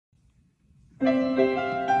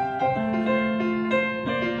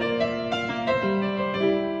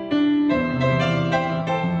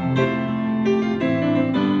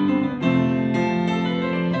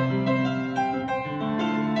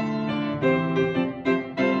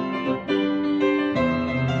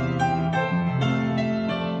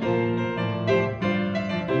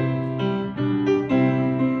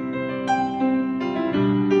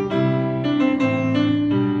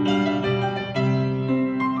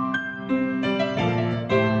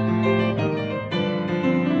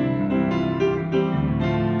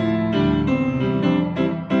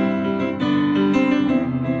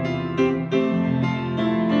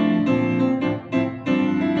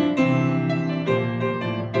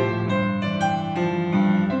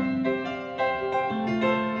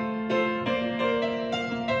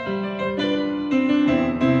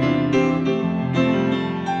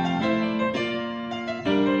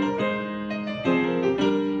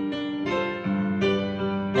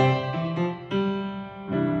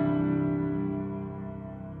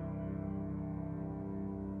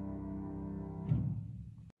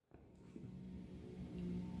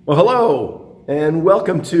Well, hello, and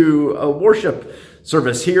welcome to a worship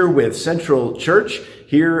service here with Central Church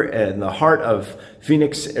here in the heart of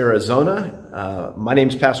Phoenix, Arizona. My name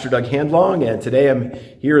is Pastor Doug Handlong, and today I'm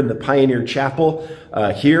here in the Pioneer Chapel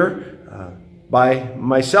here by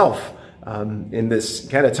myself in this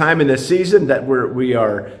kind of time in this season that we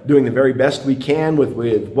are doing the very best we can with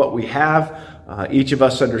what we have. Each of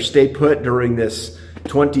us under stay put during this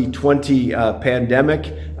 2020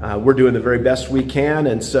 pandemic. We're doing the very best we can,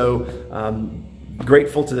 and so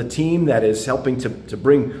grateful to the team that is helping to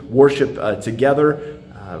bring worship together,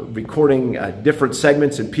 recording different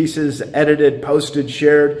segments and pieces, edited, posted,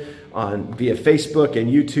 shared via Facebook and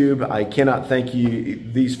YouTube. I cannot thank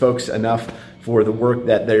these folks enough for the work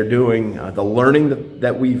that they're doing, the learning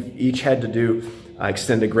that we've each had to do. I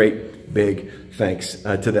extend a great big thanks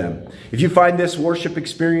to them. If you find this worship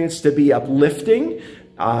experience to be uplifting,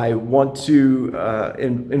 I want to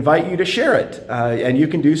invite you to share it. And you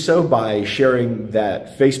can do so by sharing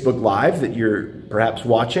that Facebook Live that you're perhaps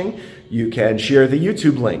watching. You can share the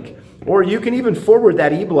YouTube link, or you can even forward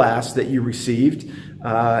that e-blast that you received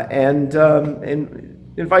and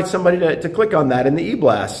invite somebody to click on that in the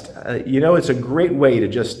e-blast. It's a great way to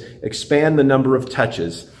just expand the number of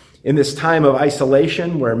touches. In this time of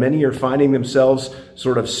isolation where many are finding themselves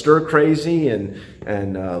sort of stir crazy and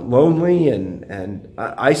lonely and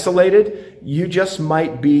isolated, you just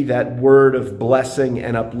might be that word of blessing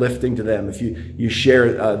and uplifting to them if you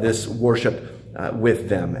share this worship with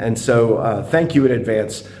them. And so thank you in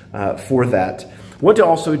advance for that. I want to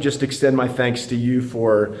also just extend my thanks to you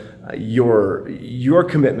for your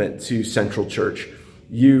commitment to Central Church.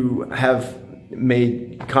 You have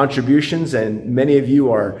made contributions, and many of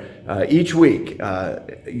you are each week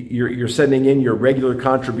you're sending in your regular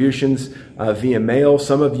contributions via mail.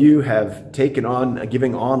 Some of you have taken on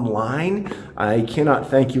giving online. I cannot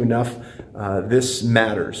thank you enough. This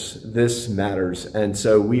matters, and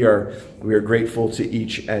so we are grateful to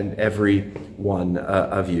each and every one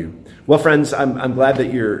of you. Well, friends, I'm glad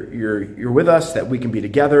that you're with us, that we can be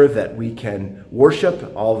together, that we can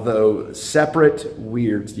worship. Although separate,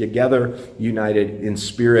 we're together, united in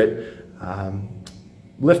spirit.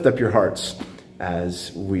 Lift up your hearts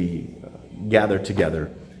as we gather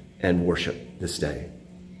together and worship this day.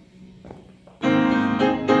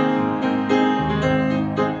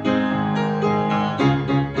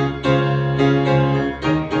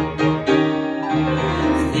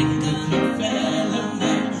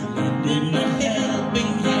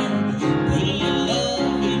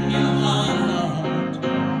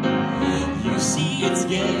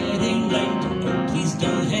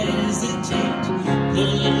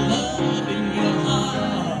 Love in your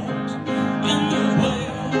heart, and the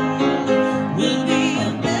world will be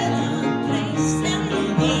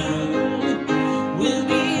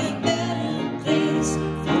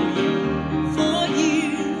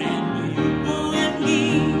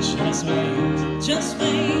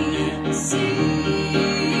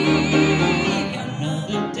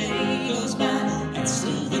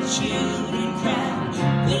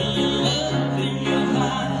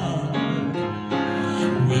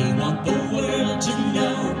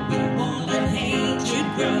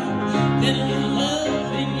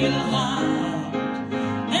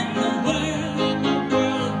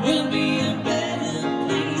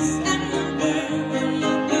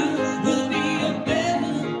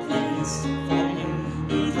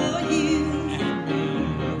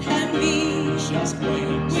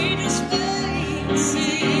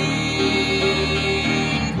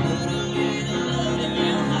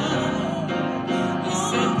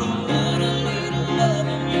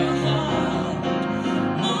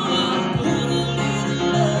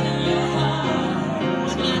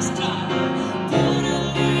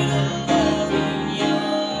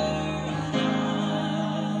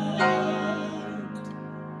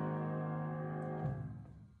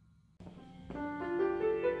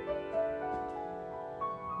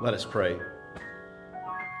Let us pray.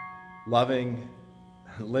 Loving,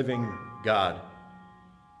 living God,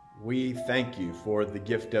 we thank you for the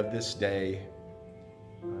gift of this day.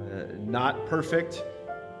 Not perfect,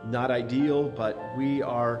 not ideal, but we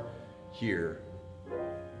are here.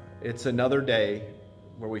 It's another day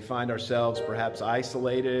where we find ourselves perhaps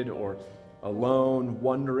isolated or alone,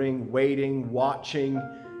 wondering, waiting, watching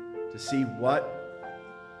to see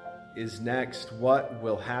what is next, what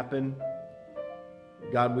will happen.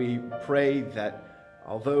 God, we pray that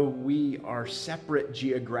although we are separate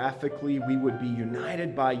geographically, we would be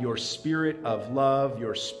united by your spirit of love,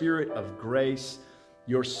 your spirit of grace,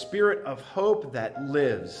 your spirit of hope that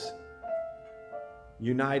lives.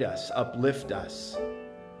 Unite us, uplift us.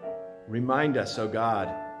 Remind us, O God,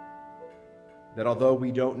 that although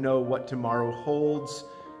we don't know what tomorrow holds,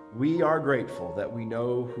 we are grateful that we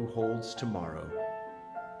know who holds tomorrow.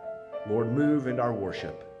 Lord, move in our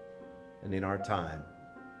worship and in our time.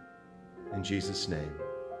 In Jesus' name,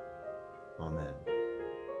 amen.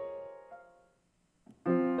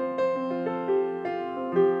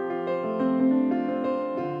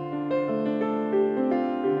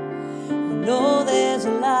 You know there's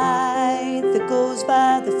a light that goes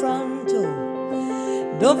by the front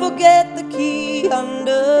door. Don't forget the key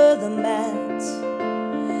under the mat.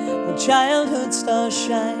 When childhood stars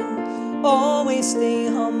shine, always stay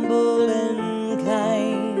humble and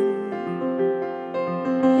kind.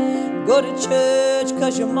 Go to church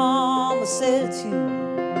 'cause your mama said to.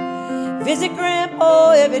 Visit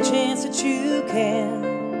grandpa every chance that you can.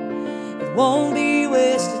 It won't be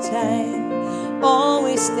wasted time.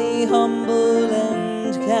 Always stay humble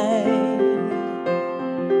and kind.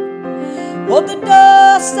 Hold the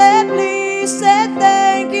door, say please, say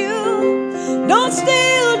thank you. Don't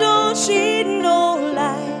steal, don't cheat, no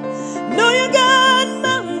lie. Know you got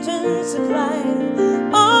mountains to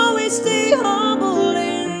climb. Always stay humble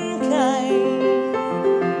and kind.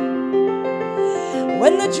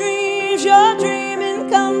 When the dreams you're dreaming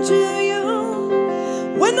come to you,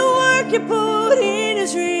 when the work you put in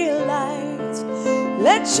is realized,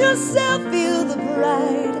 let yourself feel the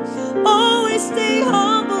pride. Always stay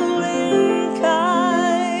humble and kind.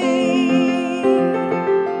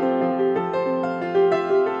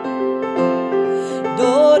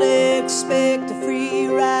 Don't expect a free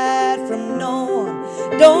ride from no one.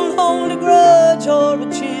 Don't hold a grudge or a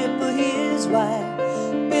chip for his wife.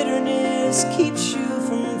 Bitterness keeps you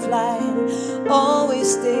from flying. Always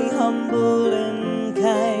stay humble and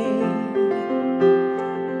kind.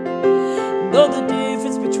 Know the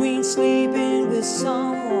difference between sleeping with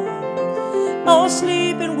someone or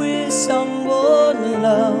sleeping with someone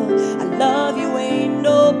love. I love you ain't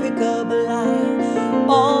no pickup line.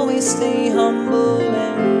 Always stay humble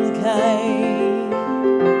and kind.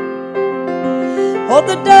 Hold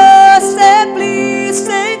the door, say please,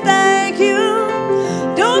 say thank you.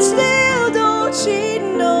 Don't steal, don't cheat,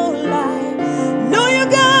 no lie. Know you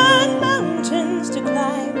got mountains to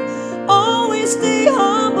climb. Always stay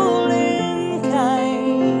humble and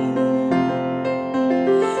kind.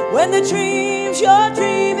 When the dreams you're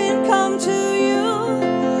dreaming come to you,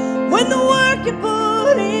 when the work you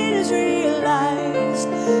put in is realized,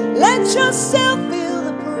 let yourself feel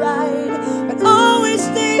the pride, but always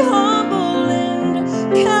stay humble and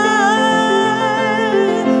kind.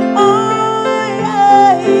 Oh,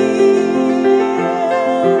 yeah.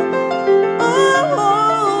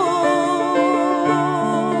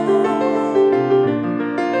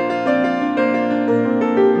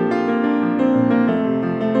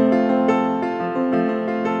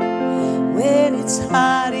 When it's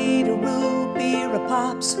hot, eat a root beer, a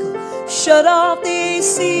popsicle. Shut off the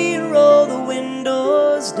AC and roll the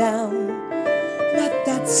windows down. Let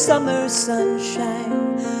that summer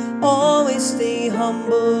sunshine. Always stay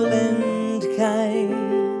humble and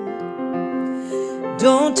kind.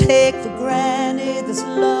 Don't take for granted this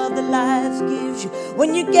love that life gives you.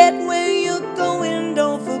 When you get where you're going,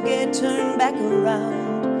 don't forget, turn back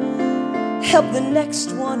around. Help the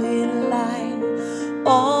next one in line.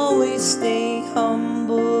 Always stay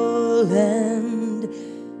humble and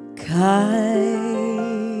kind.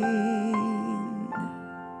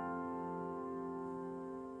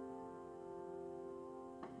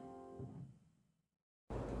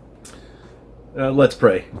 Let's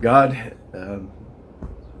pray. God,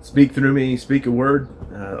 speak through me, speak a word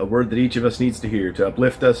that each of us needs to hear, to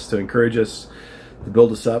uplift us, to encourage us, to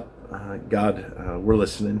build us up. God, we're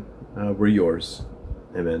listening. We're yours.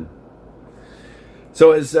 Amen.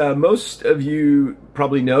 So as most of you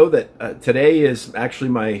probably know, that today is actually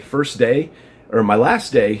my first day, or my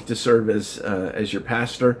last day to serve as your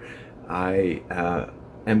pastor. I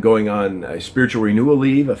am going on a spiritual renewal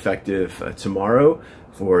leave effective tomorrow.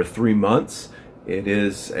 for 3 months. It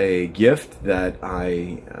is a gift that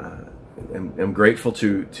I am grateful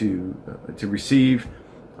to receive,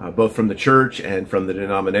 both from the church and from the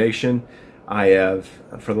denomination. I have,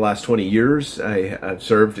 for the last 20 years, I've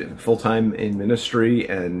served full-time in ministry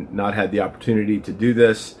and not had the opportunity to do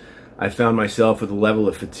this. I found myself with a level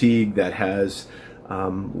of fatigue that has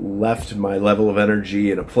left my level of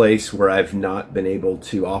energy in a place where I've not been able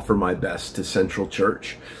to offer my best to Central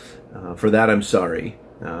Church. For that, I'm sorry,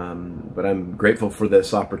 but I'm grateful for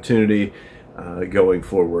this opportunity going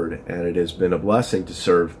forward, and it has been a blessing to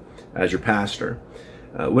serve as your pastor.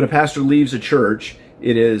 When a pastor leaves a church,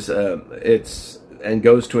 and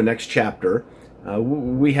goes to a next chapter,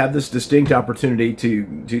 we have this distinct opportunity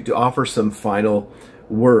to offer some final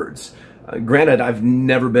words. Granted, I've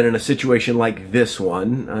never been in a situation like this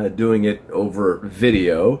one, doing it over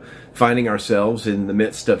video, finding ourselves in the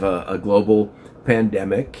midst of a global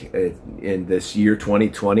pandemic in this year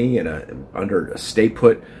 2020 under a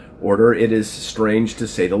stay-put order. It is strange to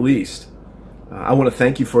say the least. I want to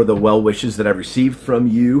thank you for the well wishes that I've received from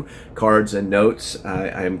you, cards and notes.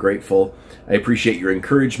 I am grateful. I appreciate your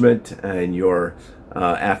encouragement and your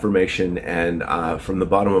affirmation, and from the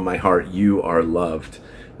bottom of my heart, you are loved,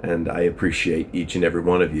 and I appreciate each and every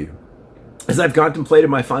one of you. As I've contemplated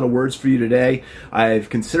my final words for you today, I've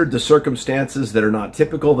considered the circumstances that are not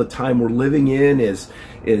typical. The time we're living in is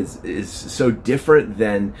so different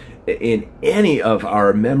than in any of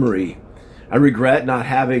our memory. I regret not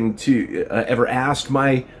having to ever ask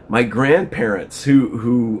my grandparents,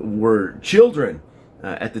 who were children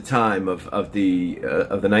at the time of the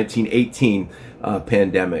 1918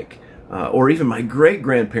 pandemic, or even my great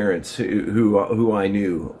grandparents who I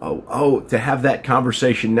knew. To have that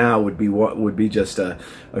conversation now would be just a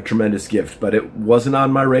tremendous gift. But it wasn't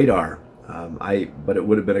on my radar. But it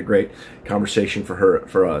would have been a great conversation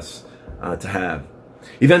for us to have.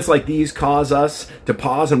 Events like these cause us to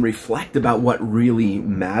pause and reflect about what really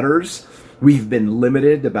matters. We've been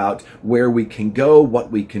limited about where we can go, what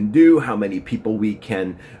we can do, how many people we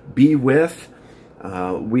can be with.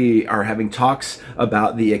 We are having talks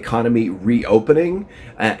about the economy reopening,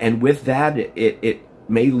 and with that, it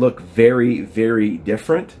may look very, very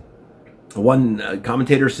different. One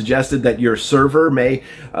commentator suggested that your server may,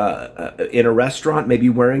 in a restaurant, may be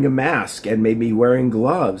wearing a mask and may be wearing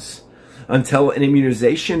gloves. Until an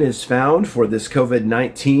immunization is found for this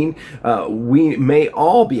COVID-19, we may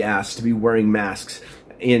all be asked to be wearing masks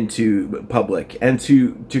into public and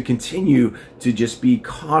to continue to just be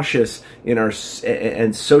cautious in our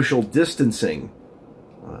and social distancing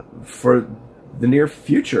for the near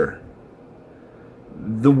future.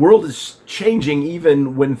 The world is changing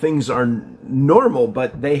even when things are normal,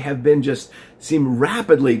 but they have been seem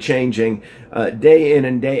rapidly changing day in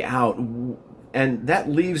and day out. And that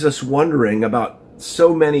leaves us wondering about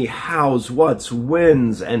so many hows, whats,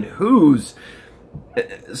 whens, and whos.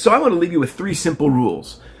 So I want to leave you with 3 simple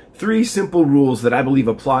rules. 3 simple rules that I believe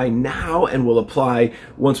apply now and will apply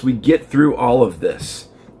once we get through all of this.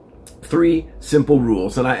 3 simple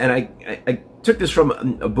rules. And I took this from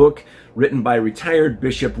a book written by retired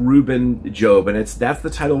Bishop Reuben Job, and that's the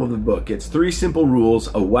title of the book. It's 3 Simple Rules,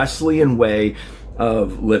 A Wesleyan Way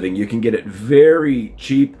of Living. You can get it very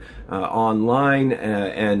cheap online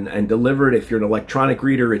and delivered. If you're an electronic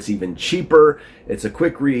reader, it's even cheaper. It's a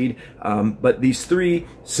quick read. But these 3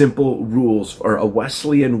 simple rules are a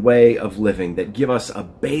Wesleyan way of living that give us a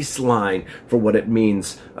baseline for what it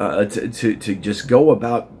means to just go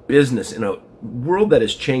about business in a world that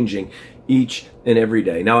is changing each and every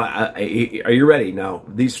day. Now, are you ready? Now,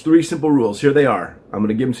 these 3 simple rules, here they are. I'm going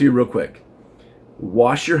to give them to you real quick.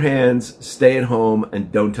 Wash your hands, stay at home,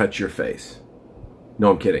 and don't touch your face.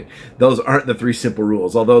 No, I'm kidding. Those aren't the 3 simple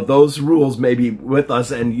rules, although those rules may be with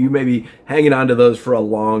us and you may be hanging on to those for a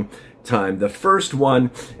long time. The first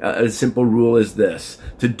one, a simple rule, is this: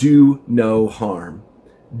 to do no harm.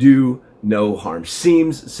 Do no harm.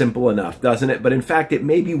 Seems simple enough, doesn't it? But in fact, it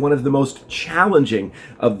may be one of the most challenging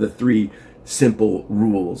of the 3 simple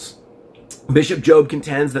rules. Bishop Job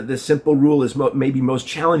contends that this simple rule is maybe most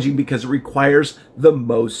challenging because it requires the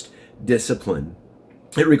most discipline.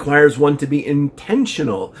 It requires one to be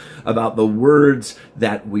intentional about the words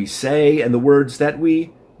that we say and the words that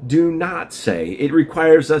we do not say. It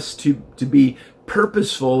requires us to be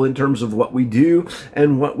purposeful in terms of what we do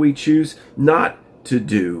and what we choose not to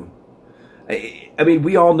do. I mean,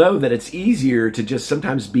 we all know that it's easier to just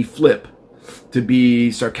sometimes be flip, to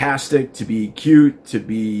be sarcastic, to be cute, to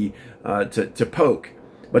be to poke.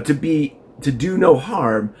 But to do no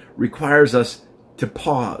harm requires us to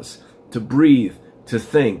pause, to breathe, to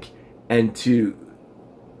think, and to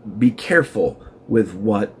be careful with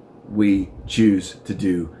what we choose to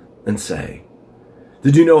do and say.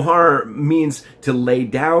 To do no harm means to lay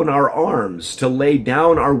down our arms, to lay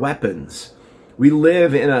down our weapons. We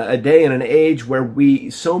live in a day and an age where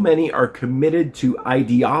so many are committed to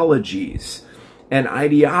ideologies, and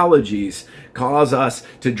ideologies cause us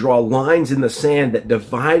to draw lines in the sand that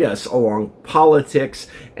divide us along politics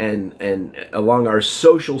and along our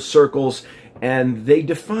social circles, and they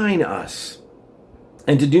define us.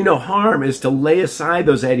 And to do no harm is to lay aside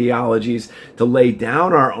those ideologies, to lay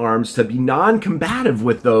down our arms, to be non-combative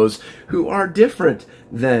with those who are different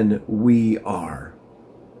than we are.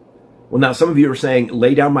 Well, now some of you are saying,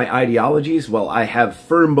 lay down my ideologies. Well, I have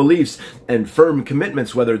firm beliefs and firm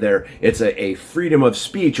commitments, whether it's a freedom of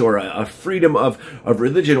speech or a freedom of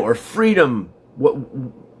religion or freedom,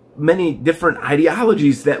 many different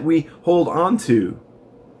ideologies that we hold on to.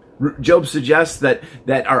 Job suggests that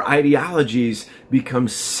our ideologies become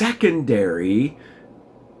secondary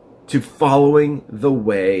to following the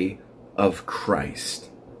way of Christ.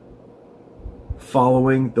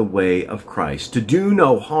 Following the way of Christ. To do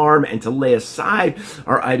no harm and to lay aside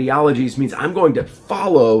our ideologies means I'm going to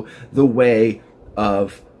follow the way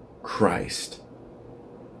of Christ.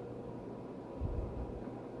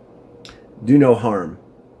 Do no harm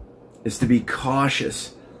is to be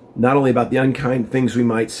cautious, not only about the unkind things we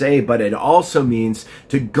might say, but it also means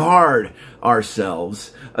to guard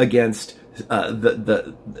ourselves against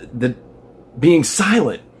the being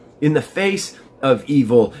silent in the face of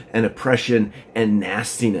evil and oppression and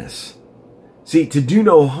nastiness. See, to do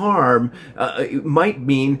no harm it might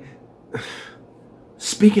mean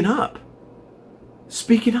speaking up.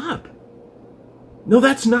 Speaking up. No,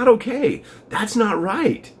 that's not okay. That's not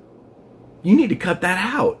right. You need to cut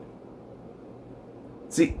that out.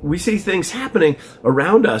 See, we see things happening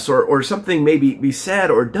around us, or something may be said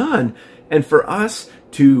or done, and for us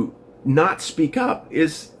to not speak up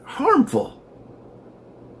is harmful.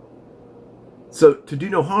 So to do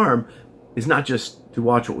no harm is not just to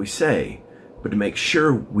watch what we say, but to make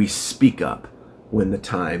sure we speak up when the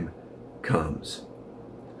time comes.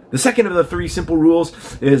 The second of the three simple rules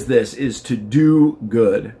is to do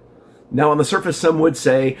good. Now, on the surface, some would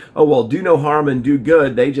say, oh, well, do no harm and do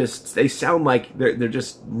good. They sound like they're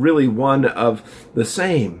just really one of the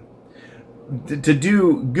same. To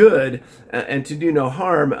do good and to do no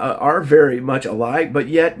harm are very much alike, but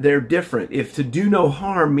yet they're different. If to do no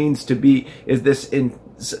harm means there's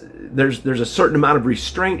a certain amount of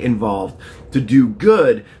restraint involved. To do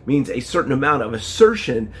good means a certain amount of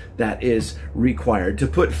assertion that is required. To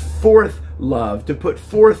put forth love, to put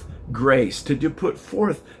forth grace, to put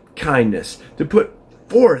forth kindness, to put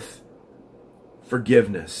forth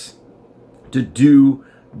forgiveness, to do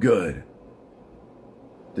good.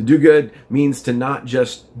 To do good means to not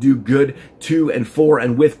just do good to and for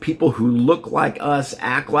and with people who look like us,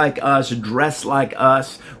 act like us, dress like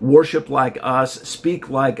us, worship like us, speak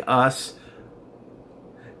like us.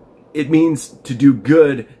 It means to do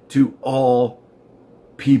good to all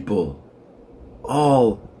people,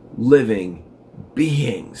 all living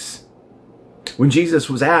beings. When Jesus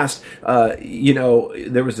was asked,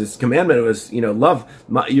 there was this commandment, it was, love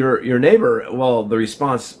your neighbor. Well, the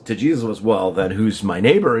response to Jesus was, well, then who's my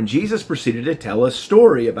neighbor? And Jesus proceeded to tell a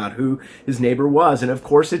story about who his neighbor was. And of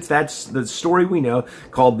course, that's the story we know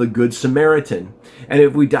called the Good Samaritan. And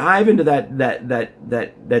if we dive into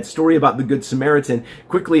that story about the Good Samaritan,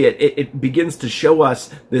 quickly it begins to show us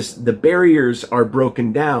the barriers are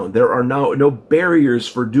broken down. There are no barriers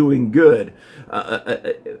for doing good.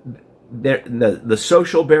 The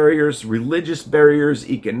social barriers, religious barriers,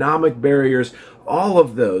 economic barriers, all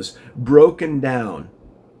of those broken down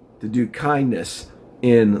to do kindness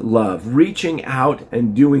in love, reaching out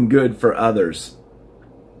and doing good for others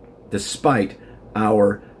despite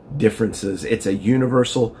our differences. It's a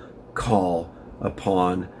universal call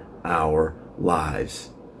upon our lives.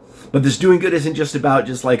 But this doing good isn't just about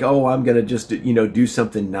I'm going to just, do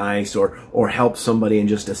something nice or help somebody in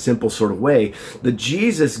just a simple sort of way. The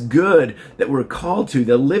Jesus good that we're called to,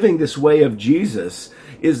 the living this way of Jesus,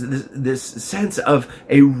 is this sense of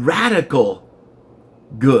a radical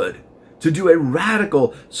good. To do a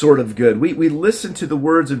radical sort of good. We listen to the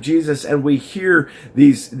words of Jesus and we hear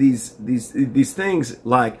these things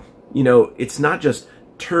like, it's not just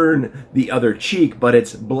turn the other cheek, but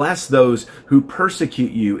it's bless those who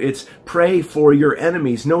persecute you. It's pray for your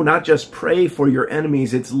enemies. No, not just pray for your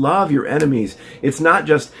enemies. It's love your enemies. It's not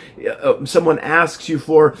just someone asks you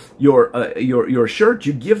for your shirt,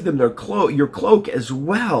 you give them your cloak as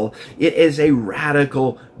well. It is a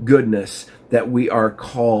radical goodness that we are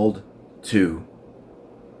called to.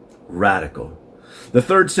 Radical. The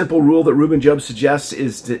third simple rule that Reuben Job suggests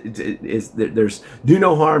is that there's do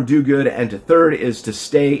no harm, do good, and the third is to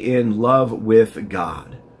stay in love with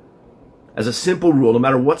God. As a simple rule, no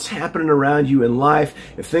matter what's happening around you in life,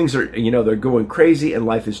 if things are, they're going crazy and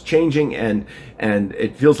life is changing and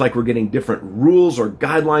it feels like we're getting different rules or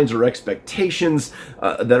guidelines or expectations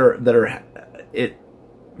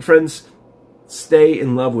friends, stay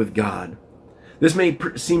in love with God. This may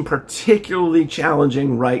seem particularly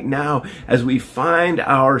challenging right now as we find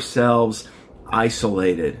ourselves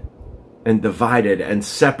isolated and divided and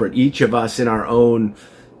separate, each of us in our own,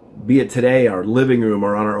 be it today, our living room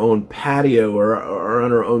or on our own patio or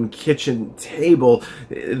on our own kitchen table.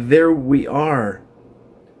 There we are.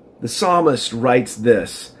 The psalmist writes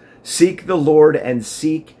this: seek the Lord and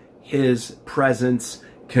seek his presence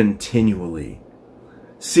continually.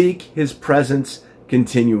 Seek his presence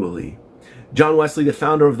continually. John Wesley, the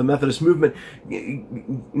founder of the Methodist movement,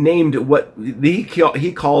 named what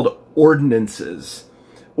he called ordinances.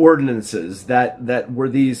 Ordinances that were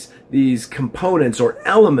these components or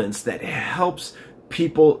elements that helps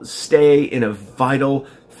people stay in a vital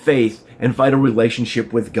faith and vital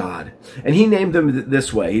relationship with God. And he named them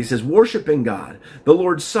this way. He says, worshiping God, the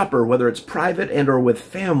Lord's Supper, whether it's private and or with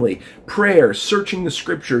family, prayer, searching the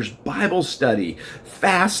scriptures, Bible study,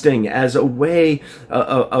 fasting as a way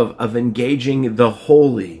of engaging the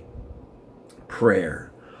holy,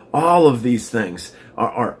 prayer. All of these things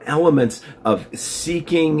are elements of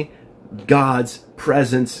seeking God's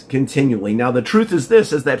presence continually. Now, the truth is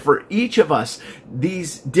this, is that for each of us,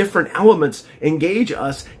 these different elements engage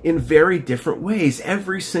us in very different ways.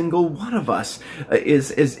 Every single one of us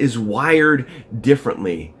is wired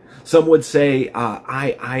differently. Some would say,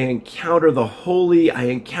 I encounter the holy, I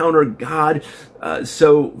encounter God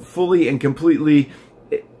so fully and completely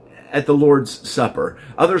at the Lord's Supper.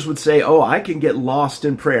 Others would say, oh, I can get lost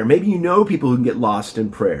in prayer. Maybe you know people who can get lost in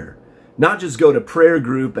prayer. Not just go to prayer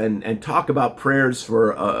group and talk about prayers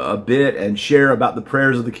for a bit and share about the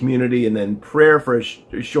prayers of the community and then prayer for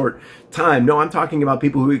a short time. No, I'm talking about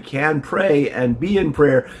people who can pray and be in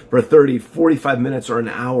prayer for 30, 45 minutes or an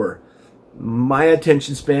hour. My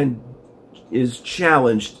attention span is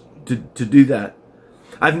challenged to do that.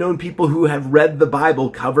 I've known people who have read the Bible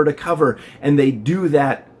cover to cover, and they do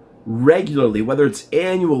that regularly, whether it's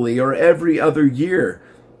annually or every other year.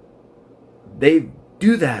 They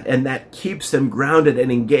do that, and that keeps them grounded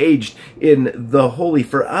and engaged in the holy.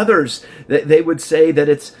 For others, they would say that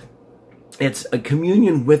it's a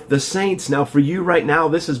communion with the saints. Now, for you right now,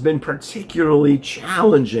 this has been particularly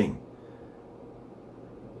challenging.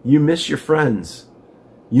 You miss your friends.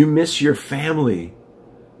 You miss your family.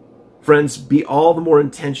 Friends, be all the more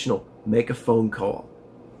intentional. Make a phone call.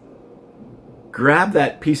 Grab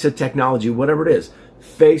that piece of technology, whatever it is,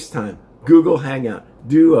 FaceTime, Google Hangout,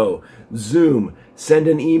 Duo, Zoom, send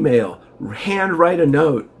an email, handwrite a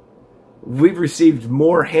note. We've received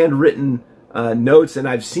more handwritten notes, and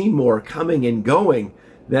I've seen more coming and going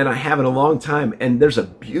than I have in a long time. And there's a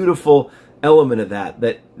beautiful element of that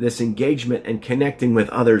this engagement and connecting with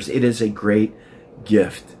others, it is a great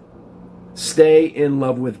gift. Stay in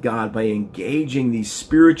love with God by engaging these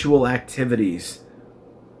spiritual activities.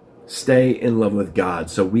 Stay in love with God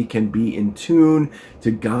so we can be in tune to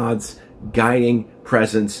God's guiding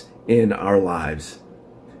presence in our lives.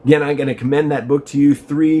 Again, I'm going to commend that book to you,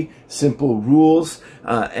 3 Simple Rules,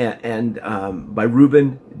 by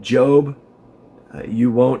Reuben Job. You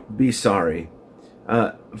won't be sorry.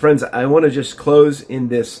 Friends, I want to just close in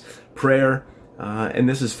this prayer, and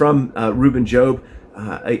this is from Reuben Job,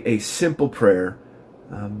 a simple prayer.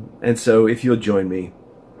 And so if you'll join me.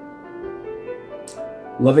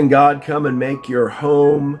 Loving God, come and make your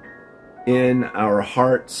home in our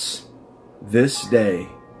hearts this day.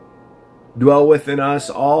 Dwell within us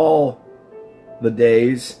all the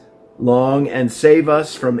days long and save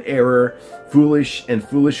us from error,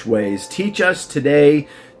 foolish ways. Teach us today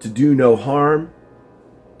to do no harm,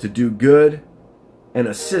 to do good, and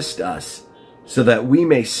assist us so that we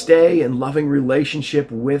may stay in loving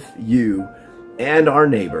relationship with you and our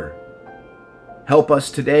neighbor. Help us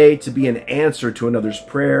today to be an answer to another's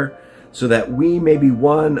prayer so that we may be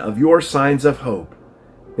one of your signs of hope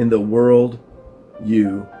in the world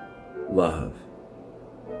you love.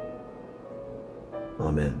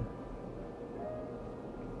 Amen.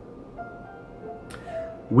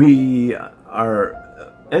 We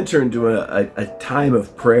are entering into a time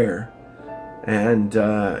of prayer. And,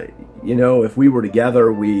 if we were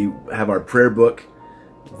together, we have our prayer book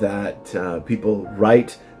that people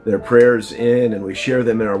write their prayers in, and we share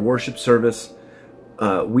them in our worship service.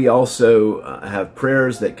 We also have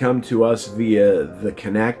prayers that come to us via the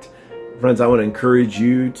Connect Friends, I want to encourage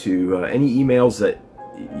you to any emails that,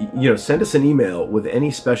 send us an email with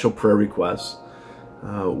any special prayer requests.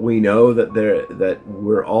 We know that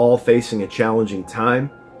we're all facing a challenging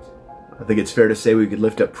time. I think it's fair to say we could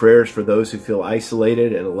lift up prayers for those who feel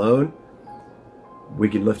isolated and alone. We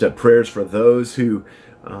can lift up prayers for those who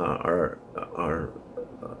are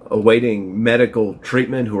awaiting medical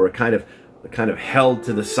treatment, who are kind of held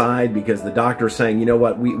to the side because the doctor's saying, you know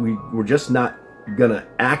what, we're just not gonna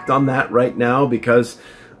act on that right now because,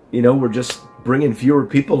 we're just bringing fewer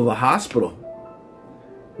people to the hospital.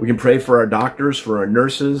 We can pray for our doctors, for our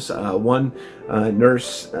nurses. One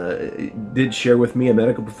nurse did share with me, a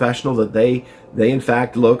medical professional, that they in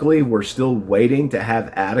fact locally were still waiting to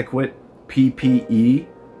have adequate PPE,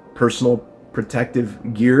 personal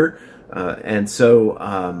protective gear, and so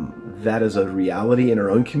that is a reality in our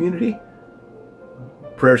own community.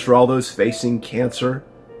 Prayers for all those facing cancer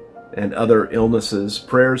and other illnesses.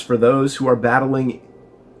 Prayers for those who are battling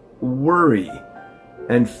worry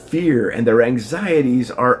and fear, and their anxieties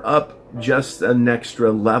are up just an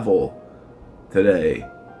extra level today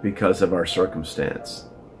because of our circumstance.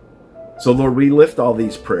 So Lord, we lift all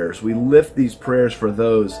these prayers. We lift these prayers for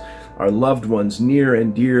those, our loved ones near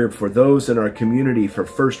and dear, for those in our community, for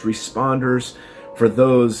first responders, for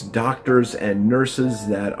those doctors and nurses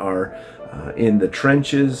that are in the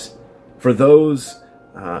trenches, for those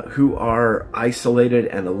who are isolated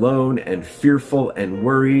and alone and fearful and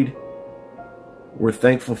worried. We're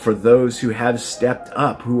thankful for those who have stepped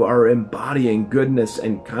up, who are embodying goodness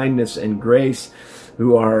and kindness and grace,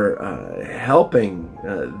 who are helping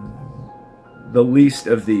the least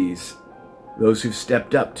of these, those who've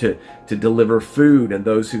stepped up to deliver food, and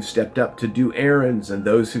those who've stepped up to do errands, and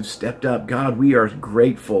those who've stepped up. God, we are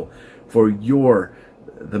grateful for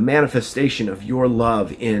the manifestation of your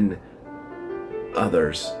love in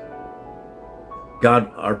others.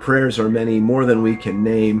 God, our prayers are many, more than we can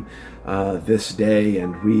name this day,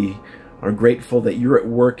 and we are grateful that you're at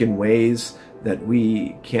work in ways that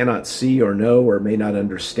we cannot see or know or may not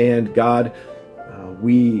understand. God,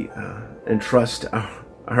 we entrust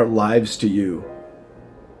our lives to you.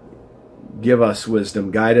 Give us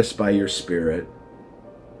wisdom, guide us by your Spirit,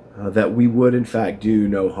 that we would in fact do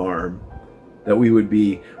no harm, that we would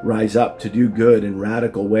rise up to do good in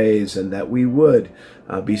radical ways, and that we would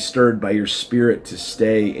be stirred by your Spirit to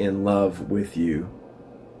stay in love with you.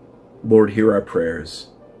 Lord, hear our prayers,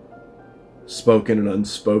 spoken and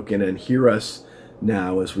unspoken, and hear us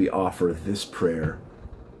now as we offer this prayer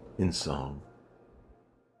in song.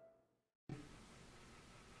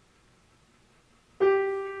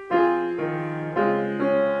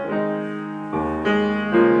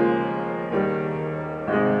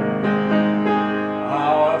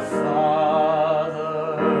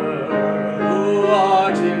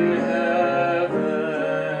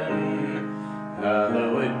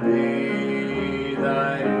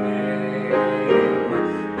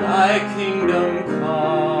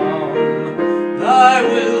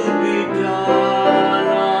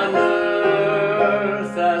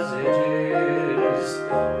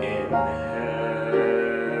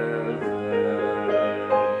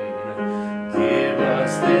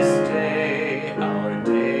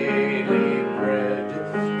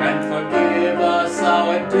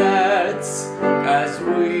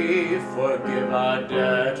 Forgive our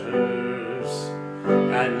debtors,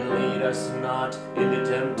 and lead us not into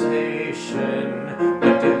temptation,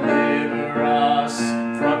 but deliver us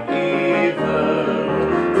from evil.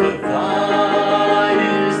 For thine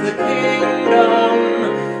is the kingdom,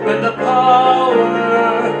 and the power,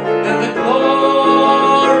 and the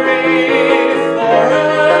glory forever.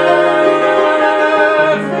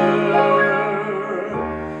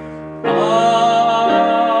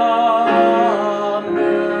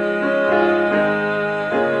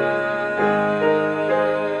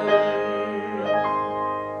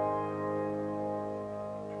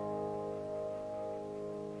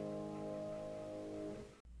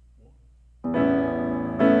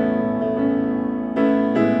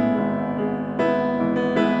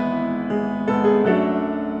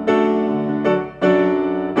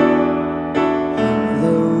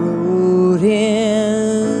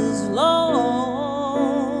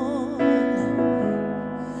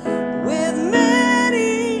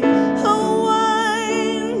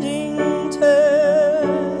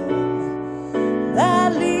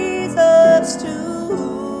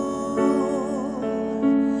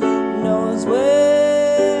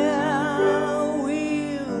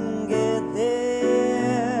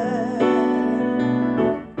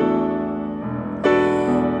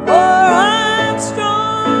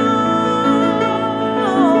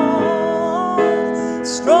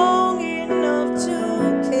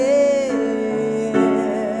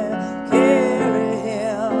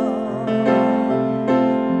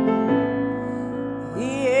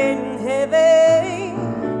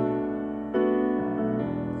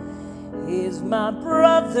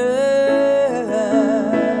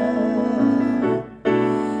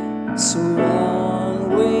 it's a long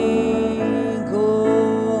way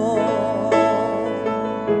gone.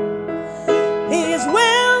 His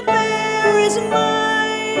welfare is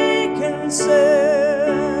my concern.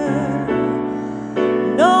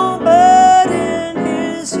 No burden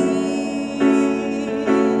is he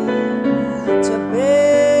to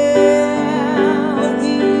bear.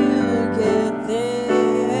 He'll get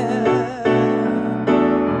there.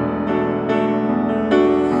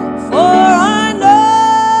 For I know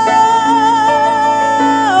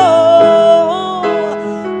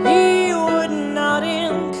he would not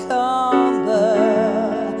encumber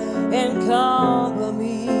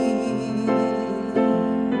me.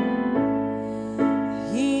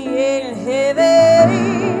 He ain't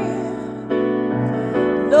heavy.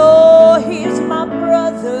 No, he's my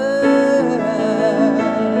brother.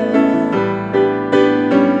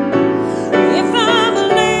 If I'm a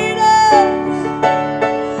lady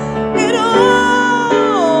at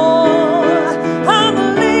all, I'm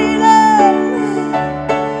a lady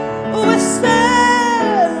with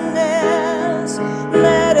sadness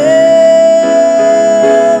that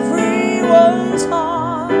everyone's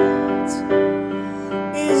heart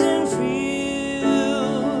isn't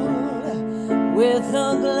filled with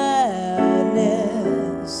the gladness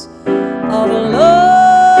of love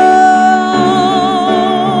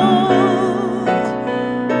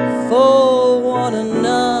for one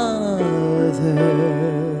another.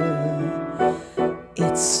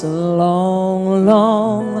 It's a long,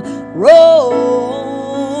 long road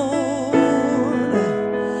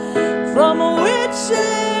from which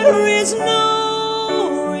there is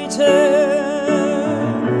no return.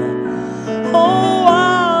 Oh,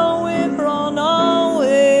 while we're on our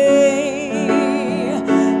way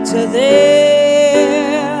to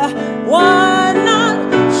there, why not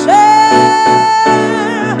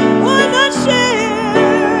share? Why not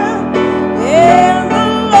share in the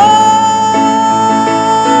Lord?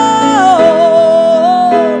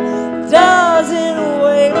 Doesn't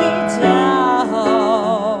weigh me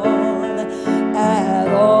down at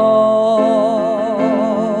all.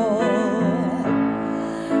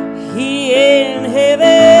 He ain't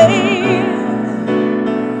heavy.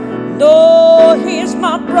 No, he's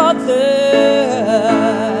my brother.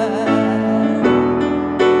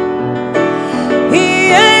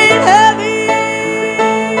 He ain't heavy.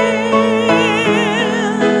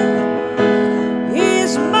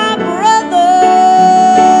 He's my brother.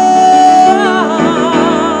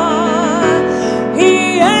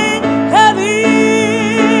 He ain't heavy.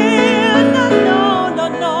 No, no, no,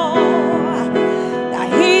 no.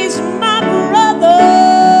 Now he's my brother.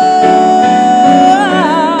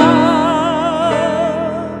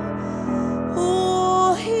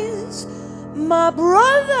 Oh, he's my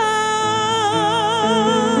brother.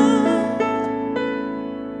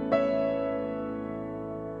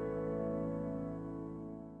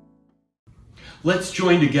 Let's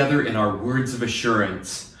join together in our words of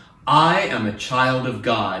assurance. I am a child of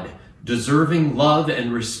God, deserving love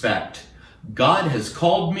and respect. God has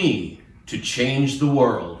called me to change the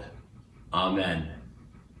world. Amen.